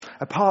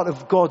A part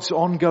of God's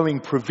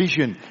ongoing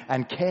provision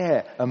and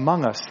care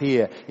among us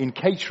here in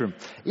Caterham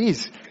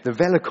is the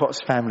Vellacott's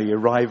family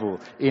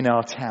arrival in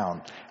our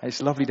town. And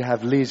it's lovely to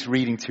have Liz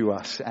reading to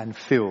us and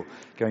Phil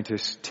going to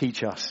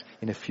teach us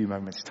in a few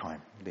moments'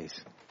 time. Liz.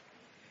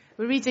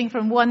 We're reading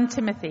from 1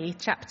 Timothy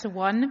chapter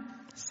 1,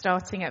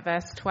 starting at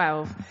verse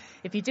 12.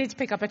 If you did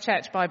pick up a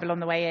church Bible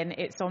on the way in,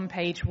 it's on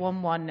page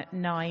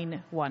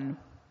 1191.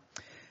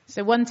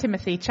 So 1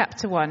 Timothy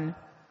chapter 1,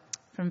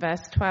 from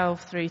verse 12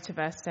 through to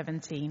verse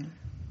 17.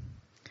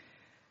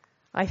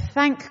 I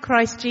thank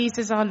Christ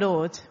Jesus our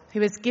Lord,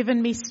 who has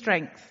given me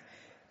strength,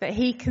 that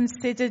he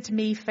considered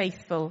me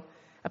faithful,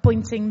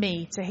 appointing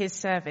me to his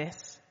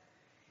service.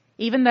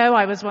 Even though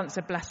I was once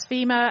a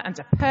blasphemer and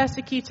a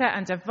persecutor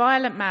and a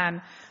violent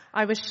man,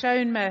 I was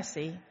shown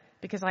mercy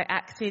because I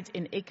acted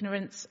in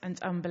ignorance and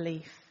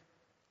unbelief.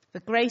 The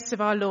grace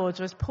of our Lord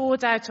was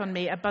poured out on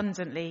me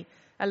abundantly,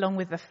 along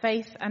with the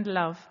faith and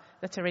love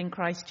that are in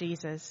Christ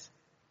Jesus.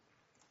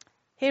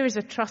 Here is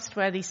a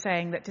trustworthy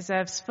saying that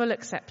deserves full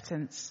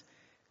acceptance.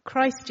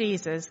 Christ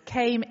Jesus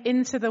came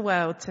into the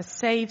world to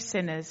save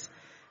sinners,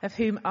 of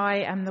whom I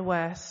am the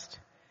worst.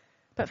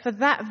 But for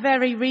that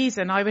very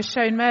reason I was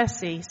shown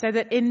mercy, so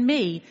that in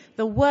me,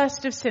 the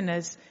worst of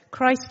sinners,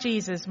 Christ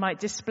Jesus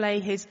might display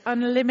his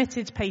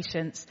unlimited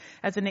patience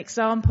as an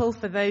example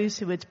for those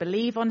who would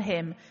believe on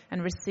him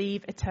and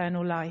receive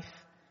eternal life.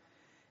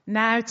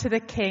 Now to the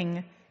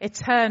King,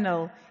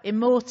 eternal,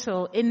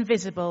 immortal,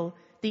 invisible,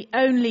 the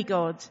only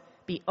God,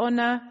 be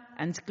honour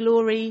and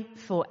glory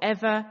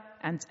forever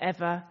and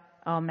ever.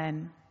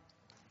 Amen.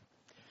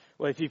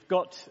 Well, if you've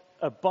got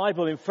a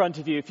Bible in front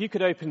of you, if you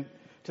could open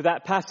to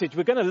that passage,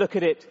 we're going to look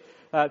at it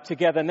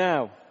together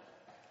now.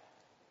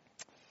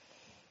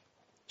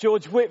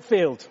 George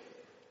Whitefield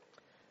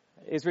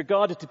is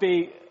regarded to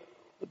be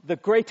the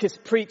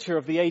greatest preacher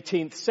of the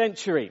 18th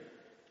century.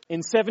 In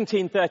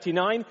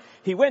 1739,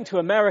 he went to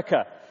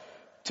America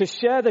to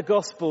share the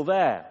gospel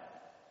there.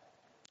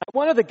 At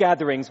one of the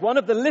gatherings, one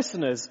of the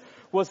listeners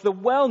was the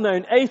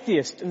well-known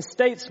atheist and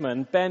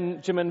statesman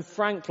Benjamin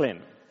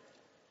Franklin.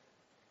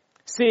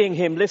 Seeing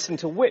him listen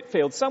to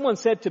Whitefield, someone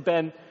said to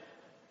Ben,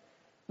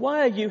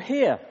 "Why are you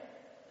here?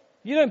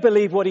 You don't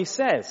believe what he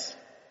says."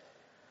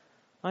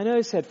 "I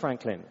know," said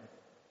Franklin,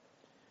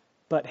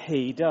 "but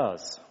he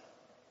does."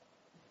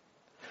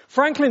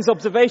 Franklin's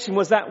observation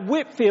was that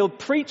Whitefield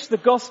preached the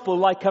gospel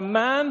like a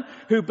man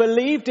who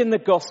believed in the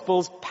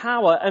gospel's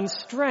power and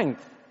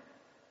strength.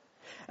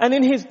 And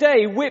in his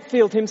day,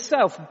 Whitefield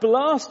himself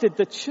blasted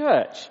the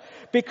church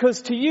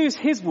because, to use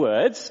his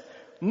words,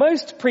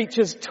 most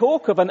preachers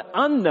talk of an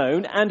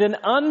unknown and an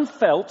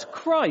unfelt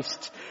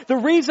Christ. The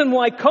reason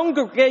why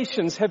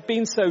congregations have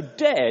been so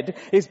dead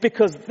is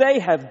because they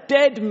have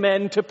dead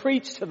men to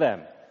preach to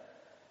them.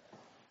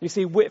 You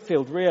see,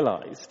 Whitefield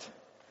realized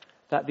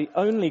that the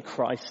only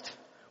Christ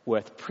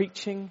worth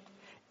preaching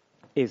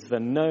is the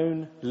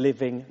known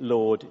living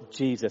Lord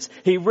Jesus.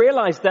 He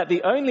realized that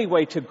the only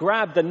way to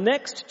grab the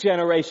next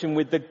generation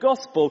with the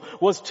gospel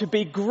was to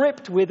be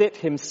gripped with it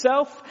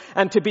himself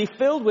and to be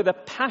filled with a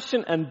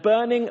passion and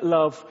burning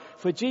love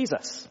for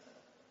Jesus.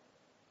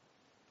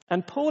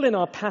 And Paul in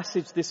our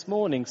passage this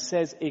morning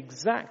says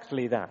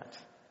exactly that.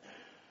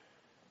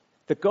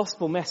 The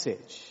gospel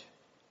message,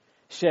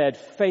 shared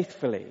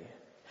faithfully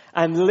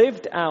and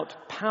lived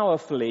out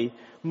powerfully,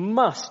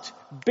 must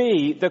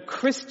be the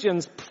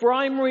Christian's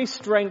primary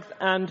strength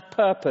and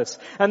purpose.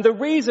 And the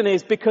reason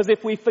is because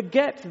if we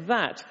forget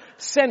that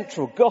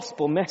central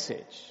gospel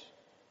message,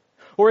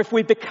 or if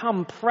we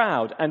become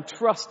proud and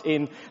trust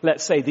in,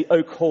 let's say, the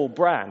Oak Hall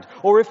brand,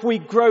 or if we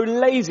grow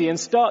lazy and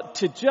start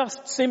to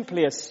just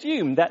simply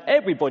assume that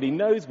everybody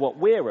knows what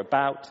we're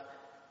about,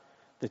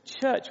 the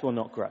church will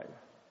not grow.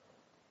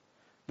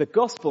 The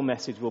gospel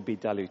message will be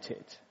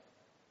diluted.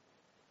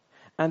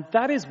 And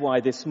that is why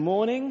this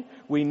morning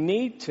we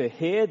need to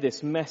hear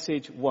this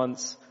message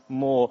once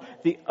more.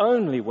 The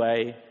only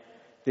way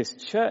this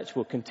church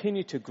will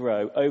continue to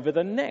grow over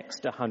the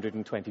next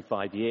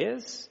 125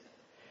 years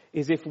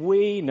is if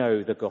we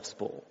know the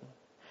gospel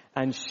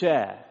and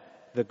share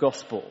the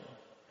gospel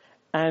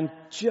and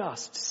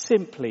just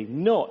simply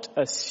not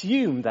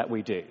assume that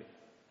we do.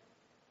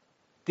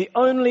 The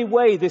only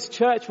way this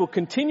church will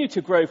continue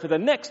to grow for the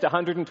next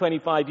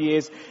 125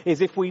 years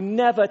is if we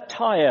never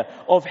tire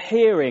of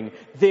hearing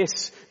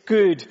this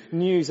good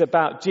news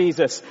about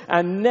Jesus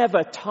and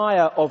never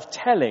tire of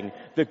telling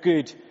the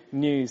good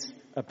news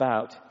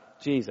about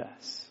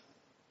Jesus.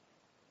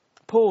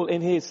 Paul,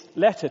 in his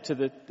letter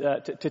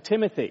to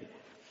Timothy,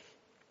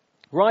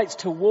 writes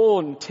to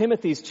warn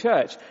Timothy's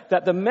church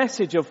that the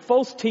message of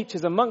false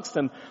teachers amongst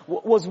them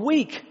was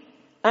weak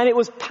and it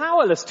was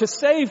powerless to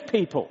save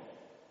people.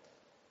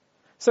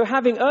 So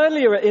having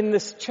earlier in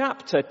this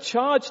chapter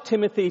charged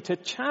Timothy to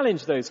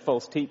challenge those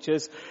false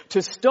teachers,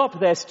 to stop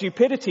their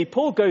stupidity,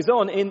 Paul goes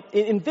on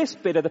in this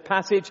bit of the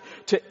passage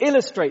to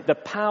illustrate the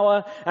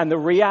power and the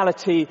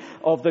reality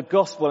of the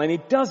gospel. And he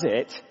does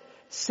it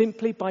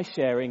simply by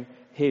sharing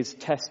his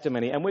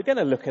testimony. And we're going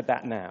to look at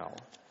that now.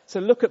 So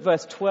look at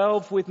verse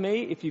 12 with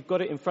me, if you've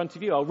got it in front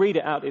of you. I'll read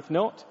it out if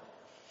not.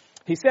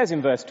 He says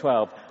in verse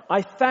 12,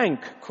 I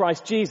thank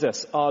Christ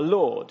Jesus our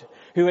Lord,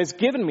 who has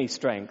given me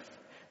strength,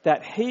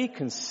 that he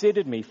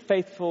considered me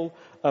faithful,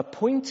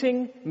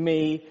 appointing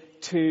me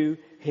to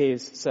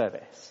his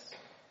service.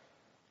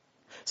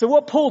 So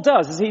what Paul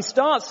does is he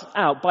starts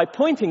out by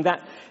pointing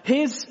that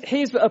his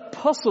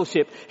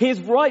apostleship, his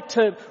right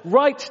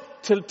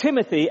to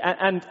Timothy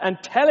and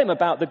tell him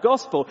about the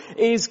gospel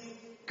is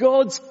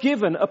God's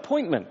given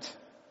appointment.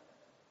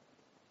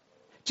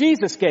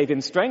 Jesus gave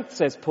him strength,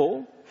 says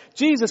Paul.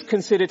 Jesus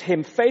considered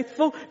him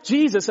faithful.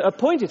 Jesus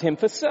appointed him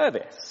for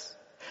service.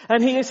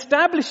 And he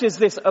establishes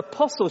this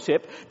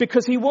apostleship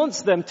because he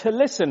wants them to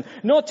listen,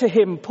 not to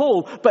him,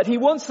 Paul, but he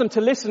wants them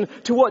to listen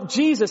to what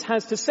Jesus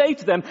has to say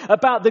to them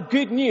about the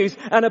good news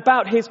and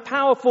about his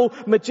powerful,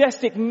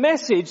 majestic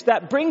message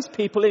that brings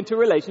people into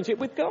relationship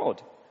with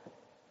God.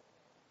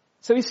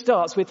 So he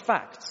starts with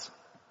facts.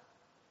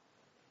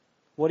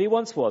 What he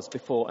once was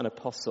before an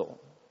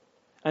apostle.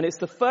 And it's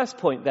the first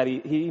point that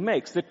he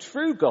makes. The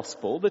true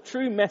gospel, the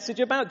true message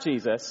about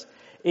Jesus,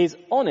 is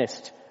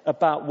honest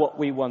about what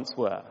we once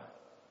were.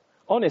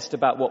 Honest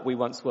about what we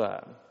once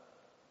were.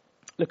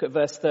 Look at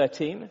verse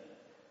 13.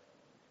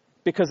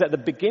 Because at the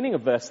beginning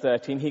of verse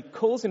 13, he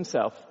calls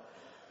himself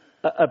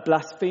a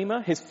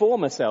blasphemer, his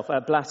former self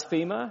a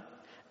blasphemer,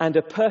 and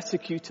a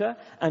persecutor,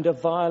 and a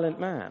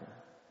violent man.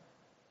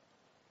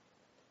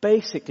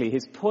 Basically,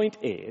 his point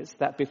is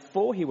that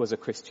before he was a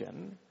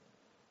Christian,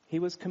 he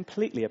was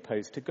completely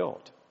opposed to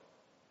God.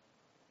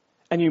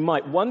 And you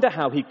might wonder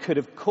how he could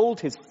have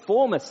called his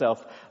former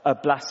self a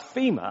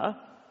blasphemer,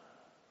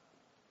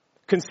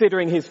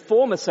 considering his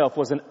former self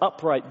was an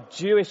upright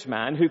Jewish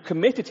man who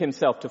committed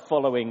himself to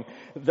following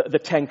the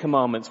Ten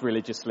Commandments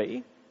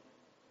religiously.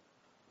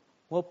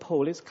 Well,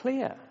 Paul is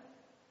clear.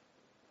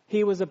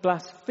 He was a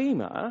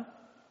blasphemer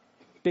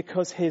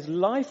because his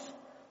life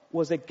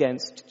was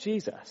against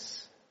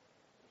Jesus.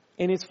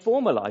 In his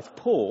former life,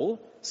 Paul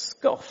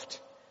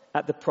scoffed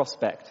at the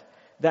prospect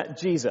that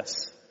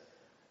Jesus,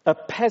 a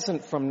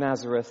peasant from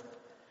Nazareth,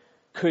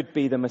 could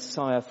be the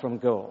Messiah from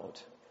God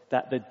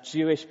that the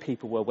Jewish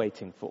people were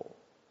waiting for.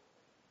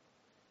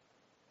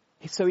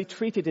 So he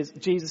treated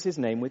Jesus'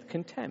 name with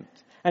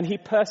contempt, and he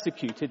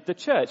persecuted the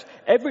church,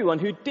 everyone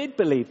who did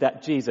believe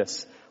that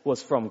Jesus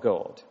was from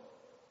God.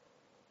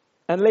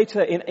 And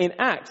later in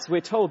Acts, we're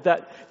told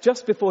that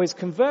just before his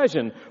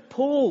conversion,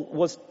 Paul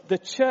was the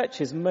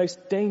church's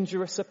most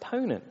dangerous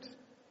opponent.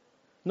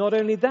 Not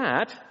only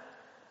that,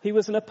 he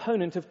was an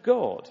opponent of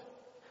God.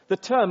 The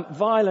term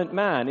violent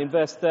man in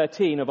verse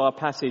 13 of our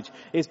passage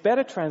is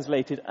better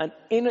translated an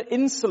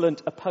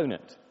insolent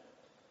opponent.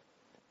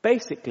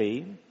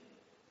 Basically,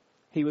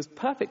 he was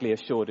perfectly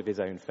assured of his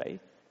own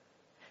faith,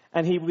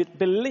 and he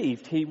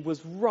believed he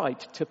was right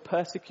to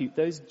persecute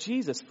those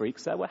Jesus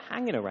freaks that were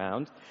hanging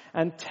around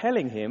and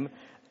telling them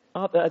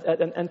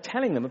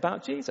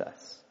about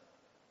Jesus.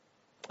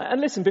 And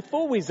listen,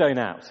 before we zone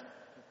out,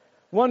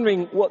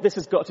 wondering what this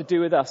has got to do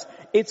with us,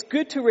 it's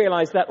good to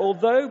realize that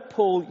although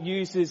Paul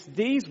uses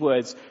these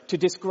words to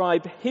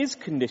describe his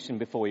condition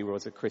before he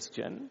was a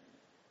Christian,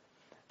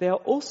 they are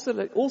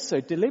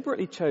also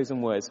deliberately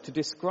chosen words to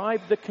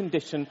describe the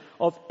condition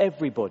of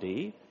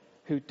everybody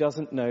who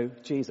doesn't know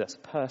Jesus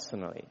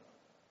personally.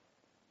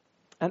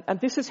 And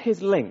this is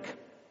his link.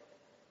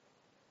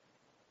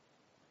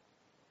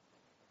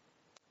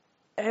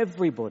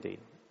 Everybody,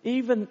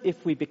 even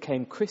if we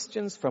became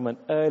Christians from an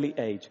early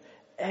age,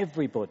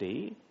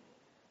 everybody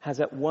has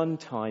at one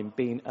time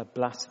been a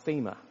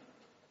blasphemer,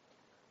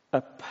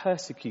 a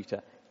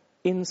persecutor,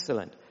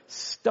 insolent,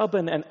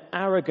 stubborn and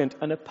arrogant,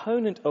 an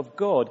opponent of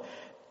God.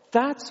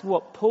 That's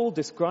what Paul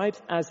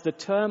describes as the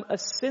term a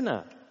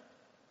sinner.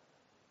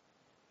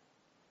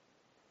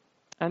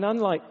 And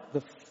unlike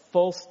the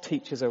false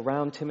teachers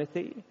around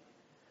Timothy,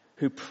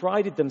 who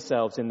prided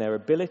themselves in their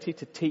ability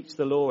to teach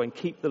the law and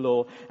keep the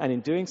law, and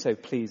in doing so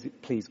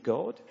please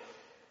God,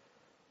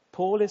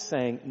 Paul is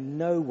saying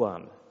no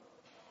one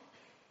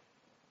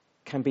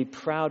can be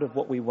proud of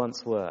what we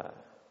once were.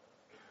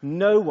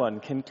 No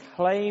one can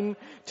claim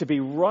to be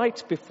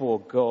right before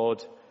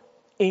God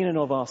in and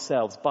of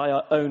ourselves, by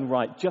our own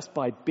right, just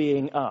by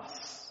being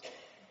us.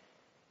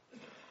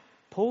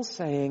 Paul's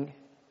saying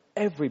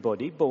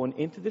everybody born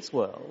into this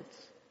world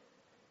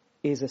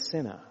is a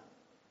sinner.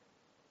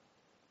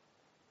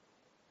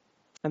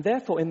 And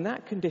therefore, in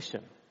that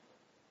condition,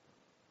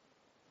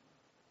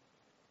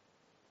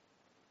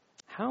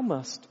 how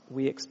must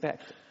we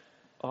expect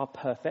our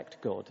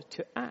perfect God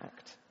to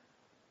act?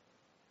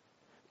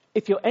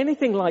 If you're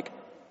anything like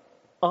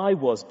I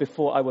was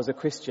before I was a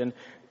Christian,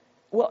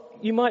 well,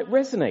 you might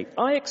resonate.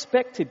 I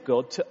expected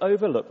God to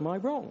overlook my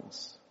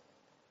wrongs,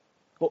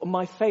 or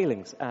my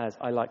failings, as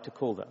I like to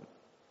call them.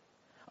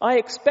 I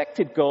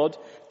expected God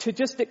to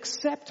just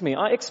accept me.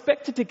 I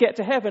expected to get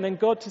to heaven and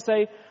God to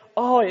say,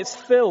 "Oh, it's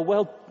Phil.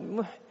 Well,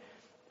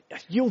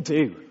 you'll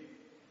do."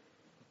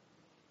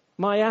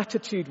 My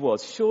attitude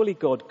was, surely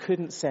God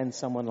couldn't send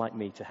someone like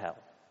me to hell.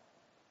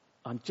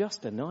 I'm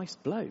just a nice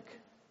bloke.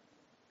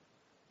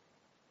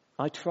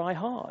 I try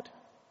hard.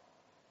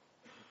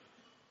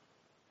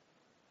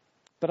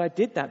 But I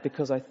did that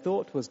because I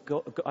thought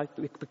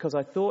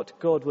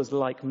God was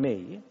like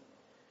me,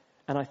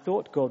 and I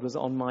thought God was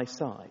on my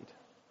side.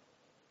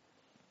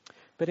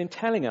 But in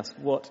telling us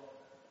what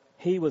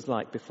he was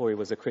like before he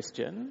was a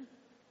Christian,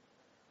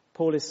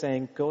 Paul is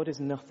saying God is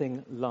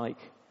nothing like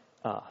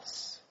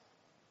us.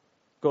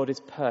 God is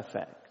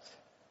perfect.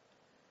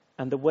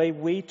 And the way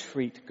we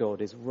treat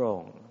God is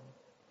wrong.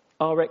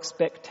 Our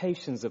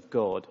expectations of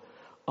God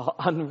are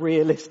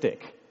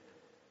unrealistic.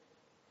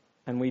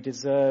 And we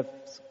deserve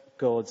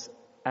God's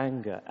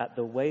anger at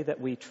the way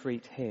that we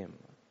treat him.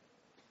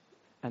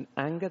 An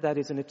anger that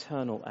is an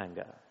eternal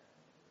anger.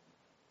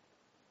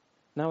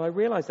 Now, I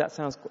realize that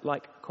sounds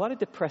like quite a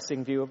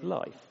depressing view of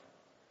life.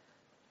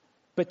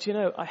 But,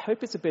 I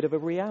hope it's a bit of a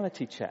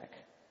reality check.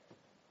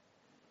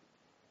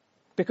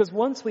 Because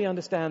once we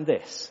understand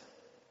this,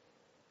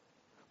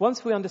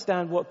 once we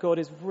understand what God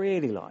is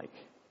really like,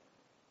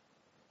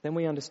 then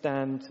we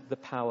understand the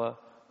power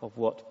of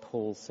what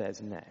Paul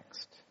says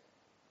next.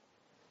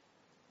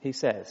 He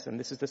says, and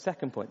this is the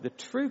second point, the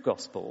true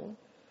gospel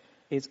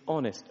is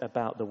honest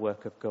about the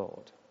work of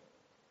God.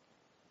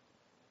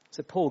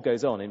 So Paul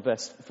goes on in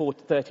verse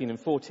 13 and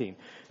 14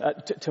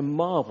 to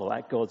marvel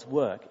at God's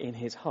work in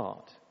his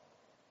heart.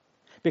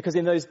 Because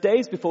in those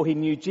days before he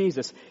knew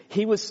Jesus,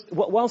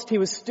 whilst he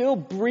was still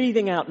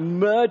breathing out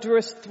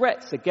murderous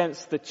threats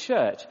against the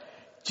church,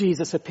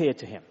 Jesus appeared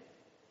to him.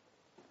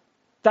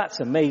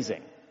 That's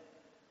amazing.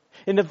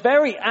 In the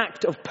very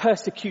act of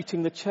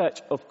persecuting the church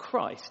of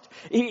Christ,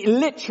 he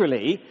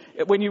literally,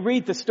 when you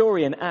read the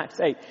story in Acts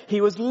 8,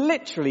 he was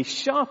literally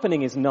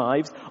sharpening his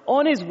knives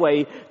on his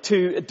way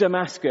to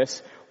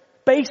Damascus,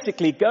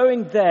 basically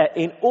going there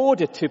in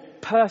order to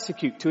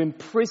persecute, to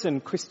imprison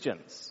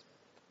Christians.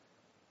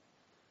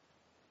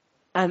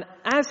 And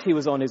as he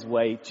was on his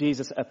way,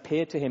 Jesus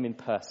appeared to him in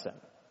person.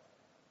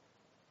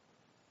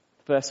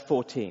 Verse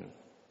 14.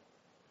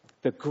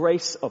 The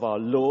grace of our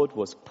Lord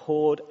was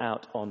poured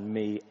out on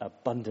me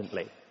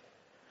abundantly,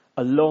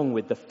 along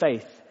with the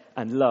faith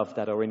and love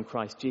that are in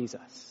Christ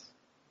Jesus.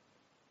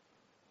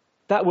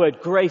 That word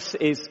grace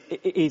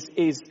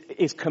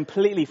is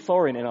completely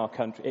foreign in our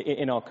country,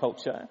 in our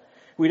culture.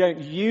 We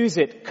don't use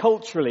it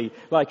culturally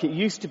like it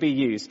used to be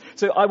used.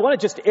 So I want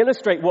to just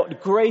illustrate what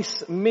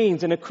grace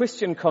means in a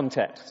Christian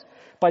context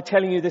by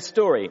telling you this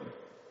story.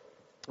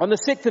 On the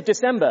 6th of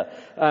December,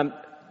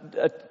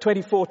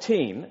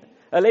 2014,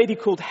 a lady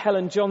called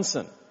Helen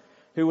Johnson,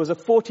 who was a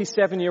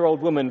 47-year-old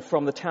woman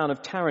from the town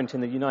of Tarrant in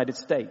the United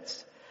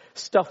States,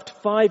 stuffed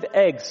 5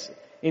 eggs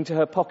into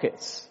her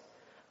pockets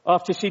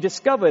after she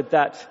discovered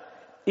that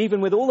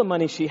even with all the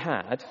money she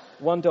had,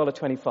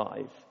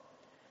 $1.25,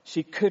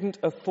 she couldn't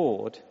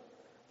afford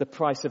the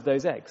price of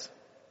those eggs.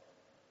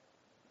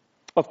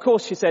 Of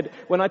course, she said,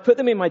 when I put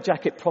them in my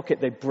jacket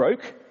pocket, they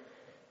broke.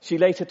 She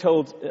later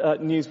told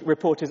news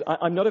reporters,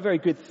 I'm not a very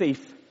good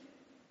thief.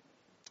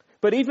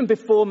 But even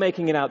before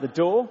making it out the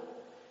door,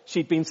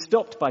 she'd been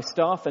stopped by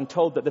staff and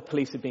told that the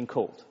police had been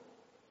called.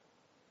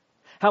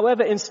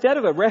 However, instead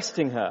of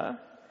arresting her,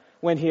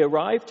 when he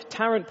arrived,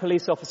 Tarrant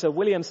police officer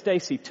William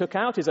Stacey took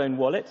out his own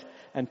wallet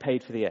and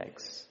paid for the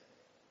eggs.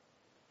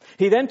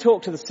 He then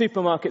talked to the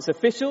supermarket's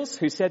officials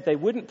who said they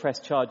wouldn't press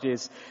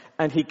charges,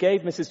 and he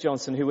gave Mrs.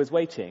 Johnson, who was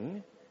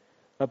waiting,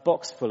 a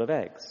box full of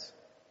eggs.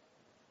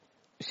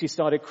 She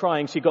started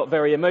crying. She got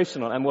very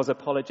emotional and was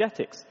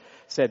apologetic,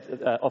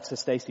 said Officer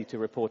Stacey to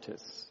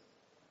reporters.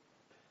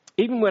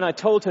 Even when I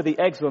told her the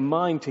eggs were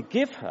mine to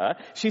give her,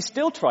 she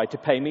still tried to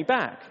pay me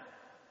back.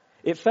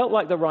 It felt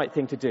like the right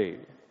thing to do.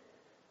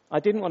 I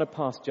didn't want to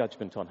pass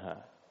judgment on her,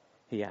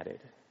 he added.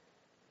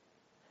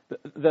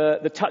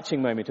 The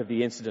touching moment of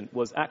the incident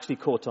was actually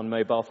caught on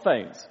mobile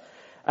phones,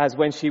 as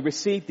when she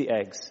received the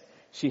eggs,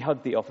 she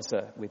hugged the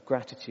officer with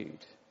gratitude.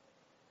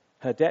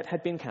 Her debt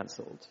had been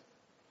cancelled.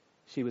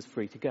 She was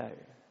free to go.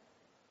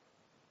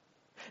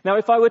 Now,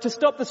 if I were to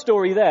stop the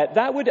story there,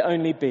 that would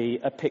only be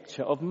a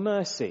picture of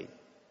mercy.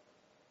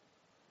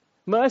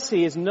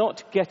 Mercy is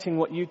not getting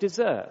what you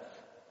deserve.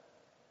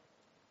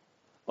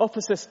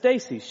 Officer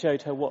Stacey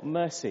showed her what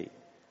mercy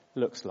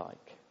looks like.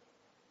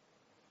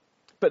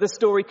 But the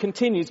story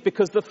continues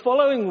because the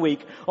following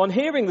week, on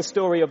hearing the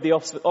story of the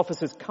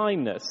officer's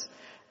kindness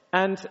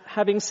and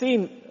having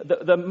seen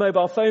the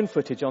mobile phone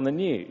footage on the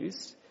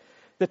news,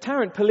 the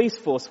Tarrant police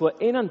force were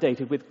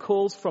inundated with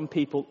calls from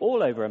people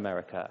all over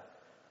America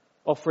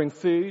offering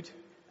food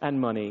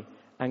and money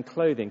and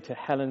clothing to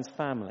Helen's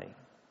family.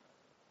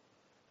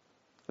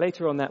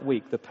 Later on that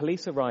week, the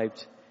police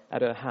arrived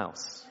at her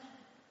house,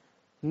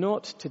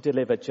 not to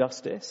deliver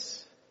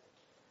justice,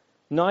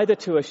 neither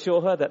to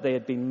assure her that they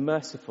had been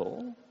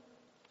merciful,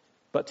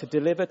 but to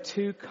deliver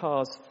 2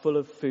 cars full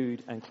of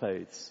food and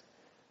clothes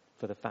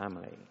for the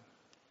family.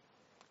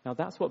 Now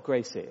that's what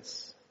grace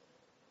is.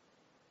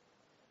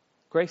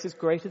 Grace is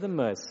greater than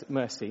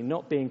mercy,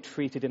 not being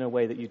treated in a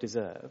way that you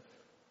deserve.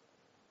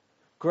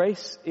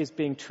 Grace is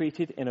being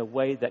treated in a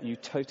way that you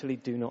totally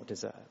do not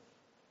deserve.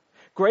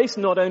 Grace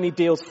not only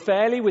deals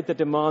fairly with the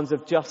demands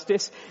of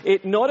justice,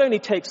 it not only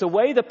takes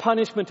away the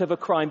punishment of a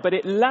crime, but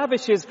it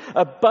lavishes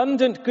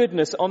abundant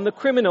goodness on the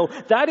criminal.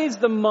 That is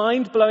the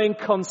mind-blowing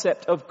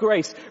concept of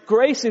grace.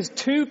 Grace is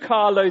 2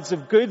 carloads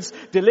of goods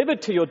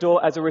delivered to your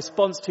door as a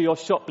response to your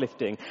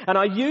shoplifting. And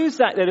I use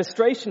that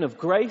illustration of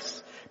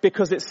grace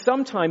because it's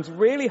sometimes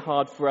really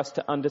hard for us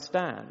to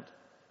understand.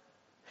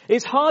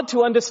 It's hard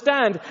to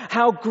understand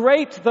how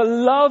great the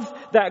love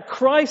that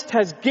Christ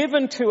has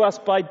given to us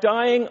by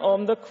dying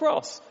on the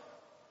cross.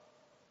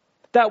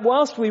 That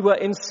whilst we were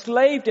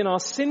enslaved in our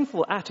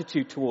sinful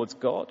attitude towards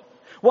God,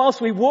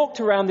 whilst we walked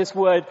around this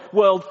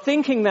world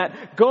thinking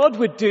that God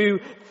would do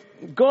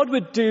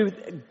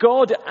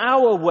God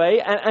our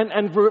way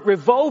and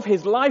revolve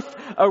his life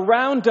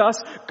around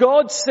us,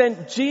 God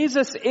sent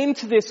Jesus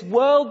into this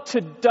world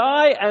to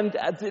die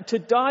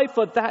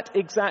for that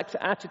exact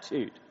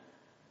attitude.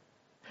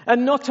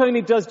 And not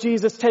only does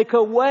Jesus take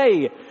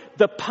away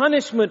the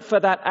punishment for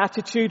that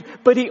attitude,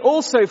 but he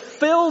also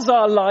fills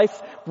our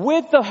life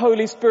with the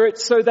Holy Spirit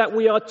so that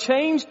we are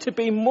changed to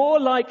be more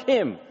like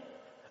him.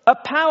 A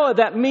power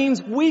that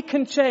means we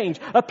can change.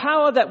 A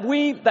power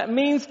that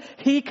means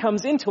he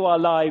comes into our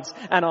lives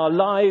and our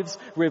lives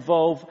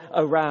revolve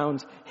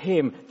around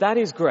him. That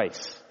is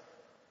grace.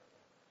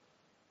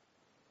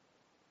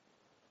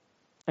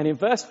 And in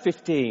verse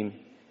 15,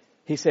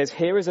 he says,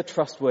 here is a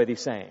trustworthy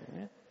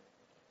saying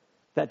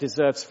that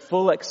deserves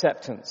full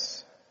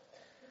acceptance.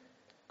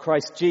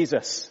 Christ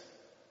Jesus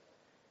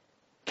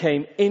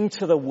came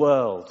into the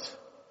world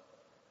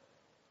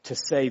to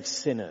save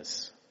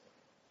sinners,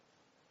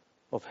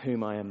 of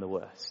whom I am the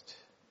worst.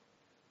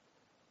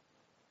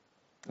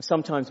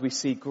 Sometimes we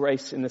see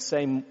grace in the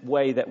same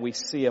way that we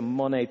see a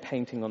Monet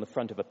painting on the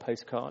front of a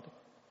postcard.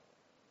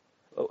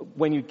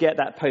 When you get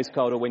that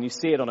postcard or when you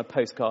see it on a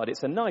postcard,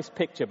 it's a nice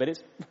picture, but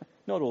it's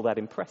not all that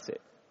impressive.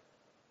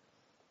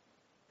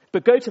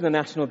 But go to the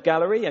National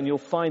Gallery and you'll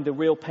find the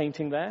real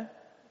painting there.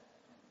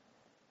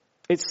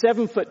 It's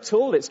 7 foot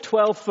tall, it's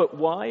 12 foot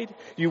wide.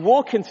 You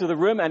walk into the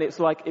room and it's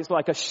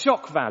like a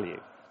shock value.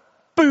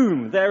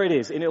 Boom, there it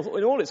is in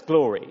all its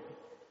glory.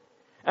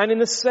 And in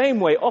the same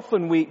way,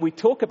 often we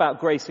talk about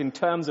grace in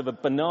terms of a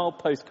banal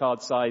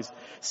postcard-sized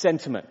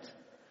sentiment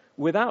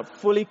without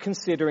fully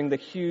considering the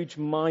huge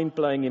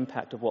mind-blowing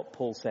impact of what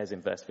Paul says in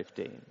verse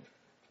 15.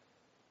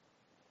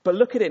 But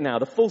look at it now,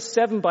 the full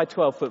 7 by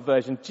 12 foot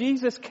version.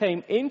 Jesus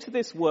came into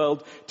this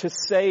world to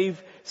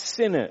save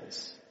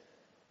sinners.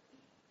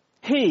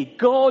 He,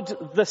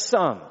 God the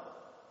Son,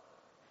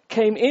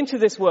 came into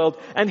this world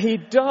and he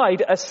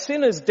died a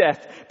sinner's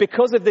death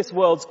because of this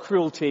world's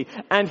cruelty,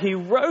 and he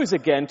rose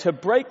again to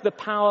break the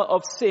power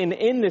of sin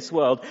in this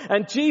world.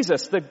 And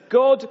Jesus, the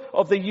God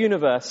of the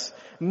universe,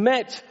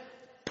 met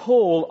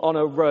Paul on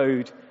a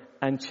road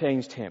and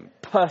changed him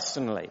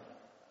personally.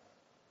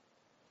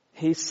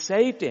 He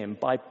saved him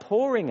by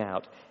pouring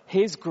out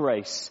his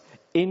grace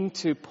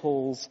into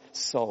Paul's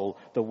soul,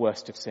 the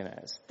worst of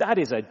sinners. That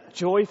is a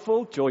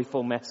joyful,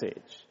 joyful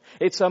message.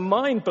 It's a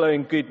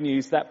mind-blowing good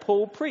news that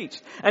Paul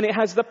preached, and it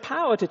has the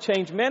power to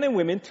change men and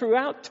women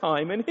throughout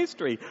time and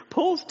history.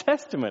 Paul's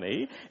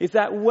testimony is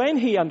that when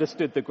he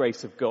understood the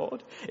grace of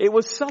God, it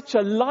was such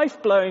a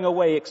life-blowing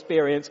away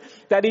experience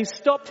that he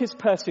stopped his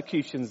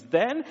persecutions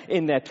then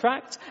in their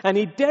tracks, and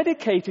he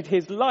dedicated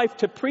his life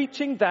to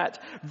preaching that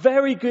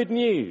very good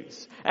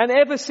news. And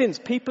ever since,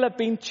 people have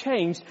been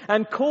changed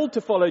and called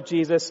to follow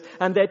Jesus,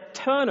 and their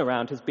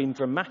turnaround has been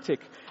dramatic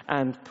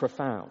and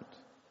profound.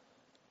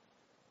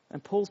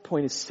 And Paul's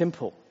point is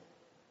simple.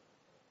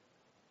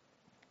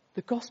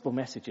 The gospel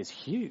message is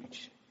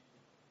huge.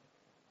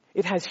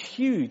 It has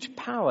huge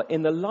power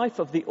in the life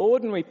of the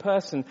ordinary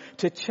person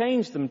to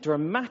change them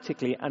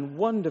dramatically and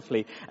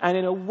wonderfully, and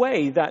in a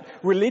way that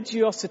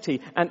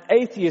religiosity and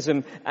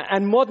atheism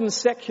and modern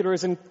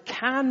secularism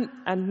can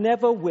and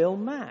never will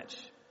match.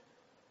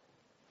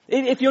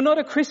 If you're not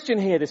a Christian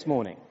here this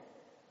morning,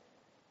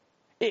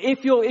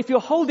 if you're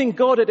holding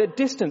God at a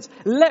distance,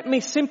 let me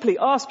simply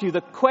ask you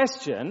the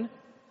question: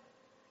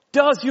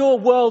 does your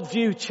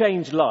worldview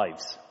change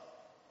lives?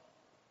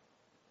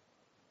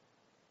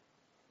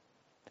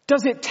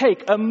 Does it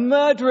take a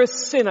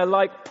murderous sinner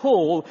like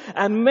Paul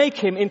and make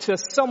him into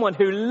someone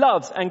who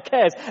loves and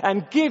cares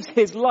and gives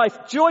his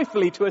life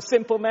joyfully to a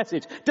simple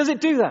message? Does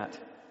it do that?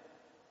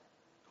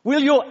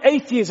 Will your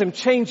atheism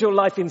change your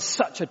life in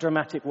such a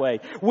dramatic way?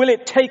 Will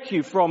it take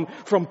you from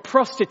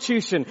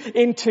prostitution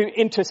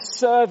into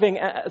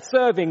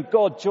serving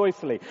God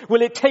joyfully?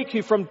 Will it take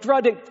you from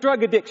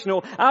drug addiction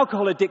or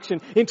alcohol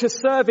addiction into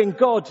serving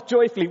God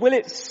joyfully? Will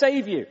it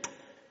save you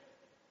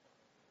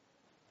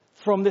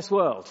from this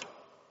world?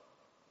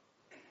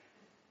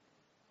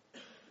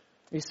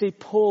 You see,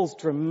 Paul's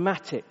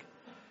dramatic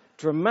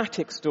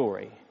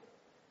story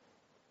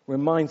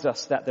reminds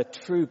us that the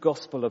true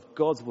gospel of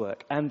God's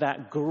work and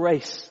that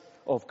grace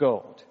of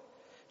God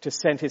to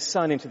send his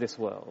Son into this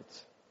world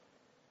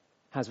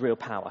has real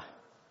power.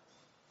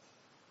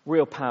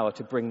 Real power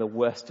to bring the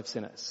worst of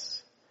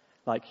sinners,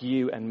 like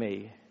you and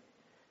me,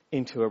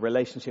 into a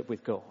relationship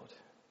with God.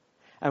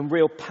 and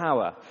real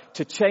power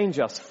to change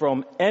us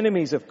from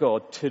enemies of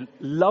God to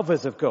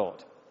lovers of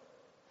God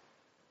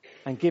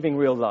and giving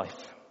real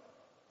life.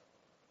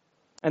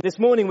 And this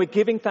morning we're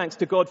giving thanks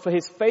to God for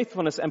his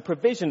faithfulness and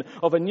provision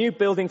of a new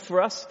building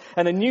for us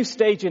and a new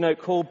stage in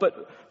Oak Hall,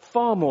 but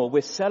far more,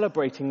 we're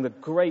celebrating the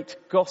great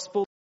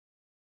gospel.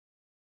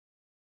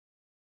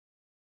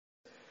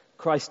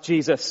 Christ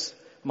Jesus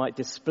might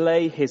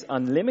display his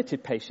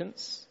unlimited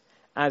patience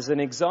as an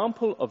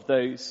example of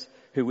those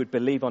who would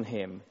believe on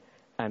him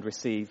and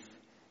receive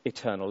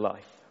eternal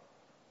life.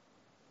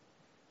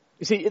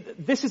 You see,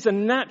 this is a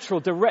natural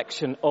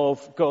direction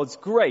of God's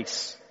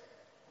grace.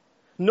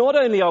 Not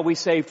only are we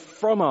saved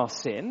from our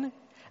sin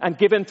and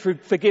given through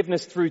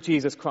forgiveness through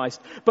Jesus Christ,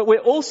 but we're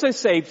also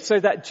saved so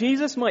that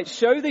Jesus might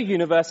show the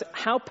universe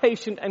how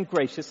patient and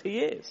gracious he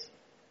is.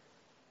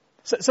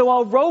 So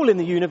our role in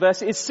the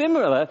universe is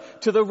similar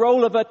to the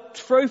role of a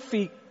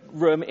trophy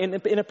room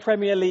in a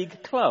Premier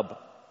League club.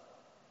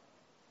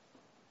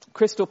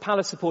 Crystal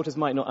Palace supporters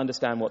might not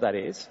understand what that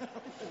is.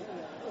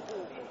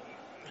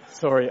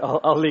 Sorry,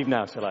 I'll leave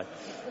now, shall I?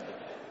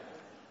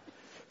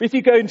 But if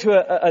you go into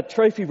a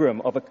trophy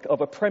room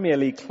of a Premier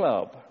League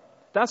club,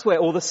 that's where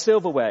all the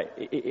silverware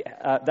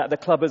that the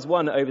club has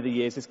won over the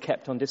years is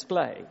kept on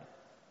display.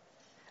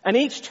 And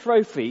each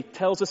trophy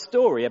tells a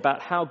story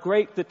about how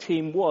great the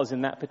team was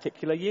in that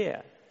particular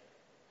year.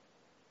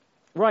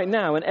 Right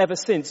now and ever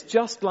since,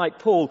 just like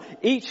Paul,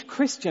 each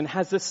Christian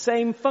has the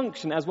same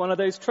function as one of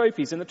those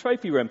trophies in the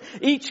trophy room.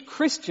 Each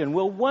Christian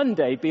will one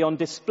day be on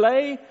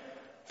display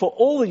for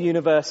all the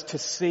universe to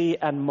see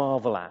and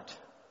marvel at.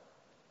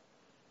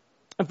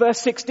 And verse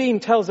 16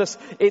 tells us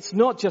it's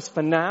not just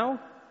for now,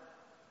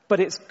 but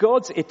it's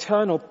God's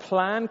eternal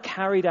plan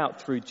carried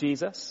out through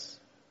Jesus.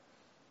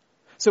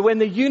 So when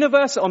the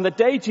universe, on the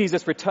day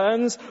Jesus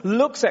returns,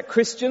 looks at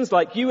Christians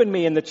like you and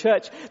me in the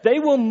church, they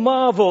will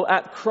marvel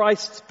at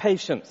Christ's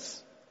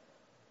patience.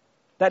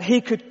 That he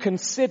could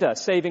consider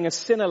saving a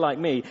sinner like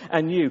me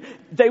and you.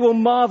 They will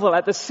marvel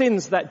at the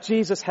sins that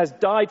Jesus has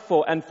died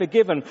for and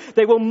forgiven.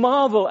 They will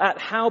marvel at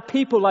how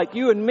people like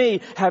you and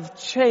me have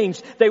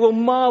changed. They will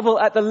marvel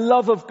at the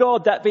love of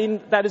God that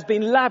has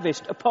been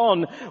lavished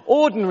upon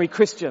ordinary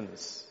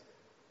Christians.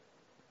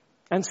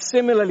 And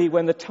similarly,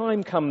 when the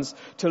time comes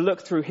to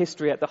look through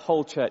history at the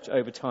whole church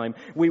over time,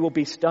 we will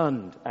be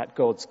stunned at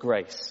God's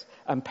grace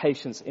and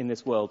patience in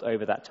this world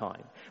over that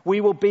time.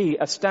 We will be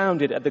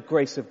astounded at the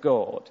grace of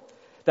God,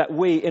 that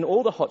we, in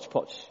all the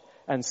hodgepodge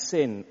and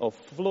sin of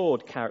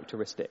flawed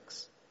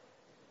characteristics,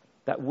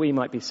 that we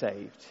might be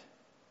saved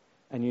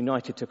and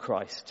united to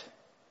Christ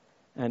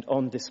and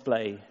on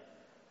display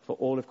for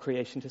all of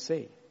creation to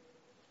see.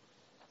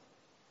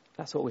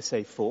 That's what we're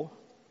saved for.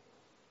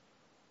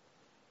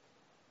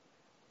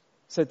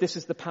 So this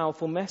is the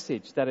powerful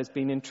message that has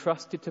been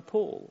entrusted to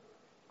Paul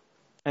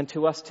and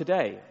to us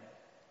today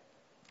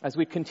as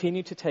we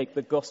continue to take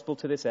the gospel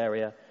to this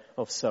area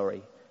of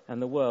Surrey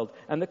and the world.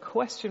 And the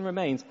question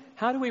remains,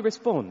 how do we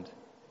respond?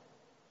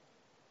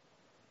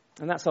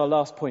 And that's our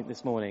last point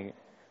this morning.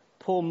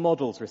 Paul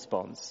models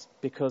response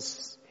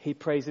because he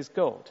praises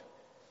God.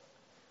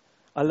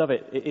 I love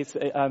it.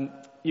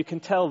 You can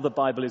tell the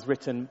Bible is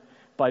written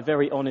by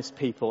very honest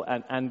people,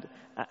 and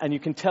you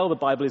can tell the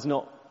Bible is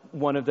not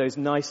one of those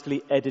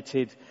nicely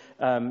edited,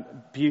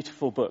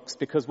 beautiful books,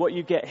 because what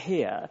you get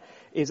here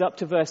is up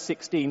to verse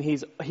 16.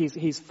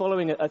 He's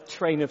following a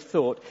train of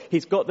thought.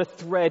 He's got the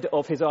thread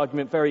of his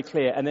argument very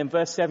clear, and then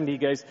verse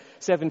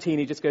 17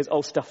 he just goes,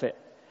 "Oh, stuff it.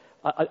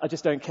 I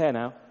just don't care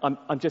now.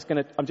 I'm just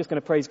going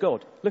to praise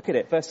God." Look at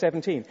it, verse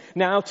 17.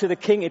 "Now to the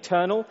King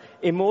eternal,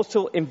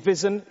 immortal,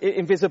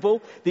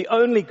 invisible, the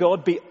only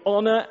God, be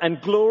honor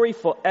and glory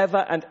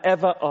forever and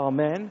ever.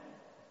 Amen."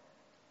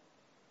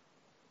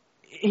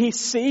 He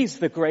sees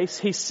the grace,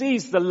 he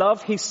sees the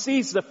love, he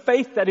sees the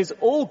faith that is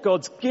all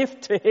God's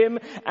gift to him,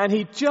 and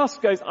he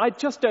just goes, "I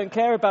just don't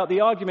care about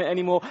the argument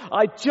anymore.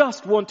 I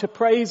just want to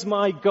praise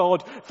my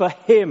God for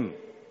him."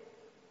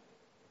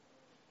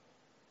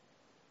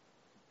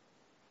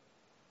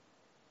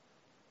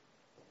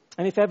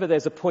 And if ever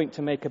there's a point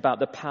to make about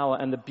the power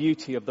and the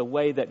beauty of the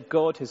way that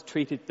God has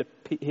treated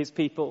his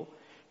people,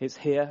 it's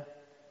here.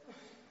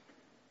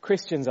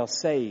 Christians are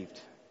saved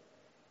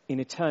in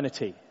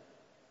eternity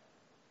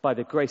by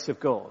the grace of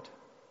God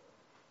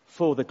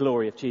for the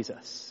glory of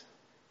Jesus.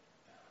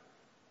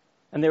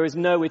 And there is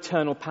no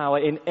eternal power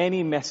in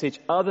any message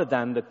other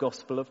than the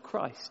gospel of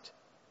Christ.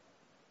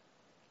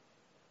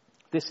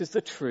 This is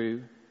the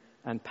true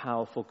and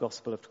powerful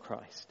gospel of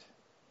Christ.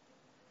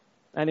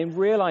 And in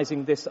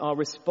realizing this, our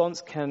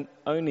response can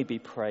only be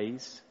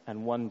praise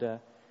and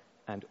wonder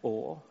and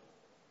awe.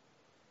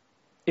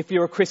 If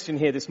you're a Christian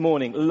here this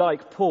morning,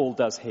 like Paul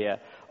does here,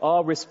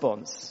 our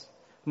response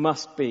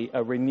must be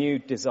a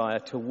renewed desire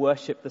to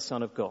worship the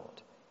Son of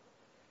God,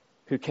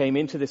 who came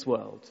into this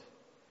world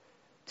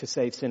to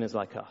save sinners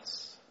like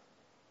us.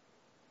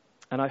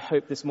 And I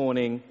hope this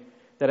morning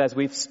that as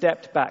we've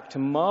stepped back to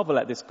marvel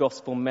at this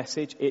gospel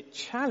message, it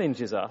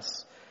challenges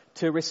us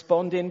to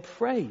respond in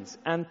praise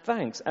and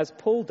thanks, as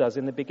Paul does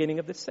in the beginning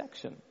of this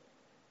section.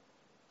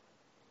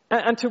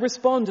 And to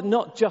respond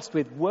not just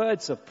with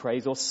words of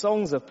praise or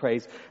songs of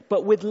praise,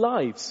 but with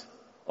lives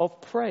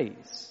of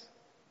praise.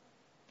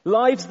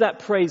 Lives that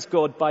praise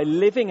God by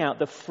living out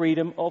the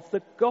freedom of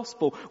the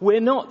gospel.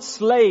 We're not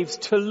slaves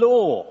to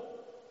law.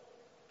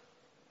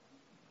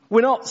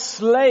 We're not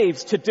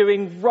slaves to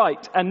doing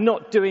right and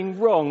not doing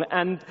wrong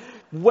and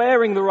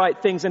wearing the right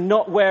things and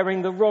not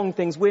wearing the wrong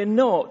things. We're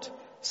not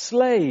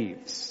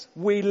slaves.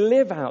 We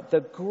live out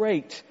the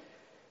great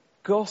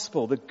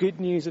gospel, the good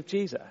news of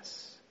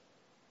Jesus.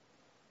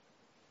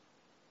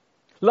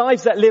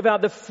 Lives that live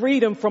out the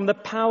freedom from the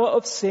power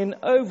of sin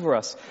over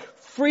us.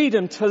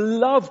 Freedom to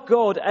love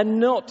God and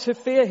not to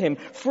fear Him.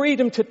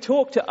 Freedom to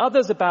talk to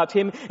others about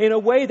Him in a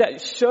way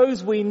that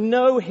shows we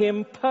know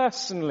Him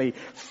personally.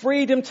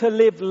 Freedom to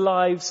live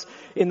lives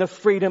in the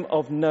freedom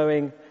of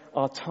knowing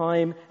our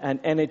time and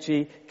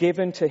energy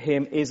given to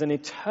Him is an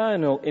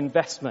eternal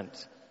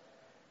investment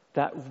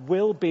that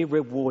will be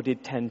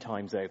rewarded 10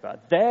 times over.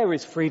 There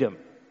is freedom.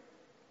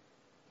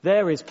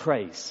 There is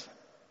praise.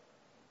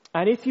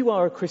 And if you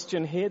are a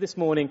Christian here this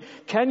morning,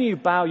 can you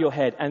bow your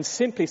head and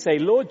simply say,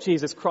 Lord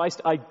Jesus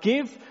Christ, I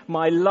give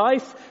my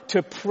life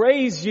to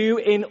praise you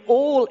in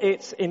all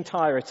its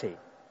entirety.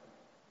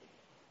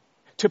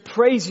 To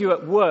praise you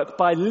at work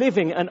by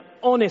living an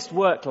honest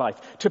work life.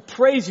 To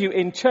praise you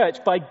in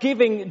church by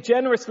giving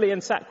generously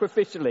and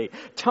sacrificially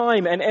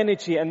time and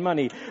energy and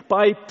money.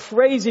 By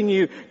praising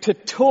you to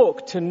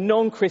talk to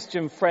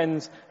non-Christian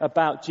friends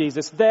about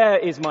Jesus. There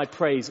is my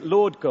praise,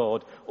 Lord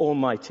God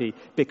Almighty,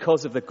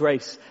 because of the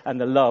grace and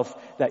the love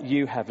that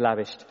you have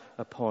lavished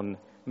upon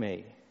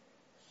me.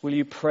 Will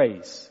you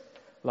praise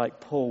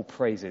like Paul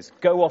praises?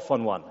 Go off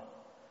on one.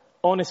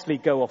 Honestly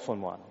go off on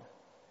one.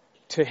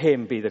 To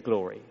Him be the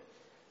glory.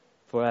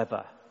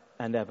 Forever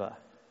and ever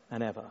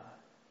and ever.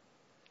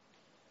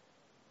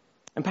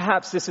 And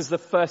perhaps this is the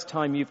first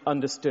time you've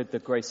understood the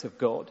grace of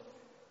God.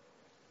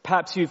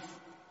 Perhaps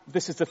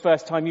this is the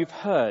first time you've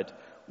heard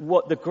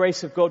what the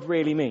grace of God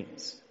really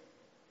means.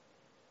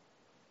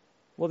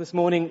 Well, this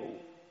morning,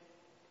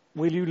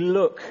 will you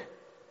look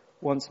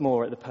once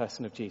more at the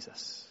person of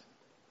Jesus?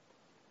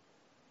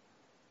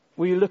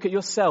 Will you look at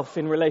yourself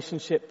in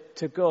relationship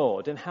to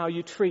God and how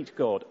you treat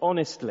God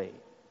honestly?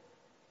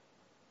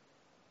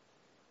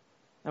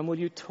 And will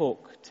you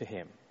talk to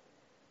Him?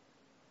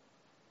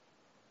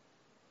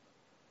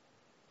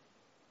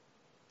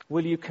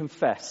 Will you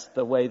confess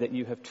the way that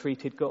you have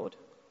treated God?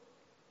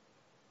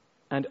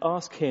 And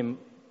ask Him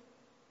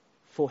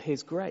for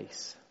His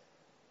grace.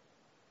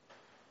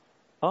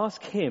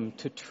 Ask Him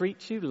to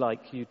treat you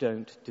like you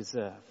don't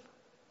deserve.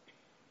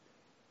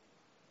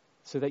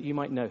 So that you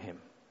might know Him.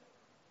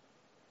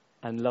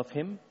 And love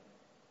Him.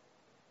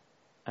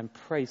 And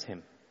praise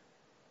Him.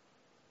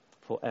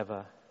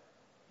 Forever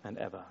and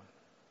ever.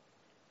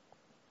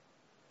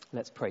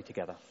 Let's pray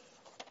together.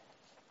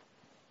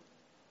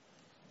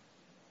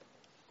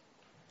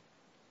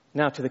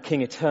 Now to the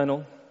King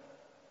eternal,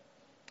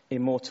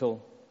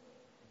 immortal,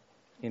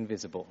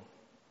 invisible,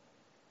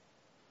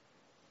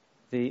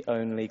 the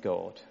only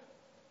God,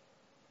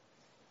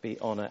 be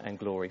honor and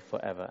glory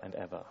forever and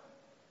ever.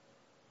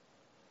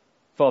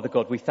 Father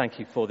God, we thank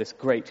you for this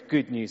great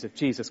good news of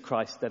Jesus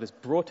Christ that has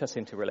brought us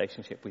into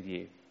relationship with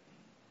you.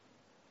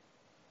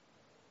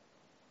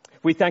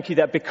 We thank you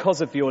that because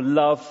of your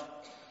love,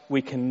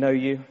 we can know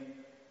you.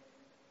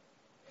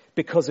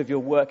 Because of your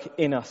work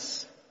in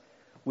us,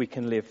 we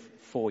can live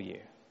for you.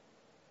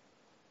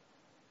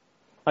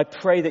 I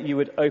pray that you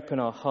would open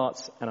our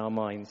hearts and our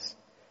minds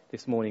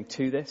this morning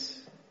to this.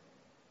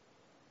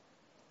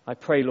 I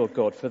pray, Lord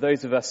God, for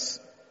those of us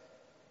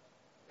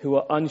who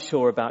are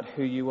unsure about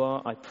who you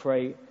are, I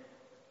pray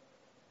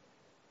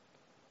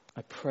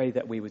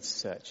that we would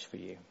search for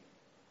you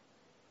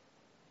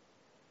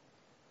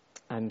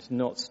and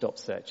not stop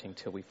searching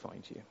till we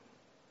find you.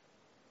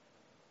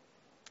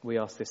 We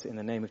ask this in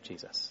the name of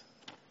Jesus.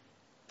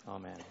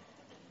 Amen.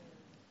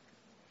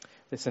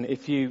 Listen,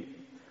 if you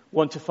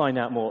want to find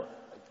out more,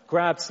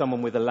 grab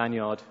someone with a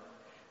lanyard.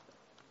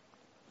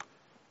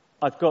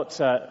 I've got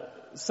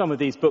some of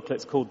these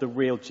booklets called The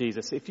Real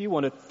Jesus. If you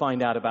want to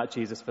find out about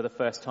Jesus for the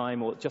first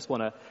time or just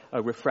want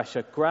a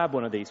refresher, grab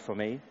one of these from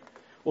me.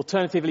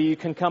 Alternatively, you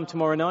can come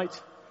tomorrow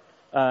night.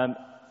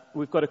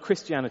 We've got a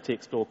Christianity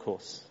Explore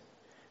course.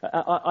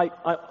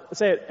 I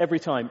say it every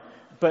time,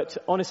 but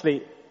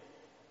honestly,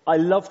 I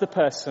love the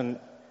person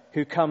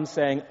who comes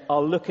saying,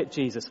 I'll look at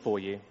Jesus for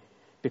you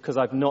because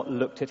I've not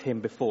looked at him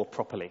before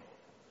properly.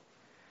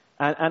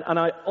 And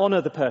I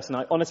honor the person,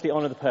 I honestly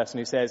honor the person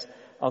who says,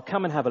 I'll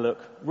come and have a look,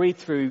 read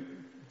through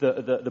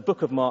the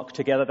book of Mark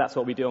together. That's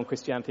what we do on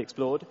Christianity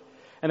Explored.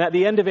 And at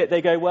the end of it,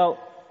 they go, well,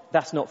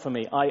 that's not for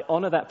me. I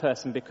honor that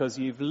person because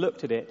you've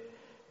looked at it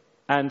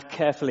and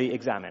carefully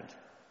examined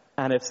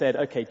and have said,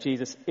 okay,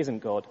 Jesus isn't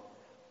God.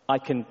 I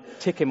can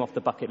tick him off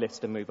the bucket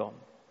list and move on.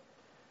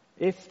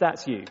 If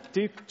that's you,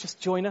 do just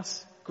join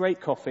us. Great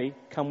coffee.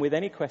 Come with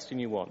any question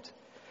you want.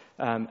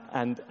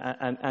 And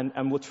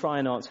we'll try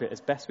and answer it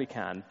as best we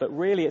can. But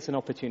really it's an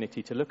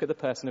opportunity to look at the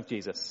person of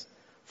Jesus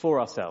for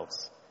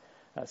ourselves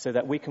so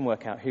that we can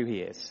work out who he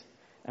is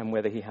and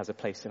whether he has a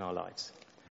place in our lives.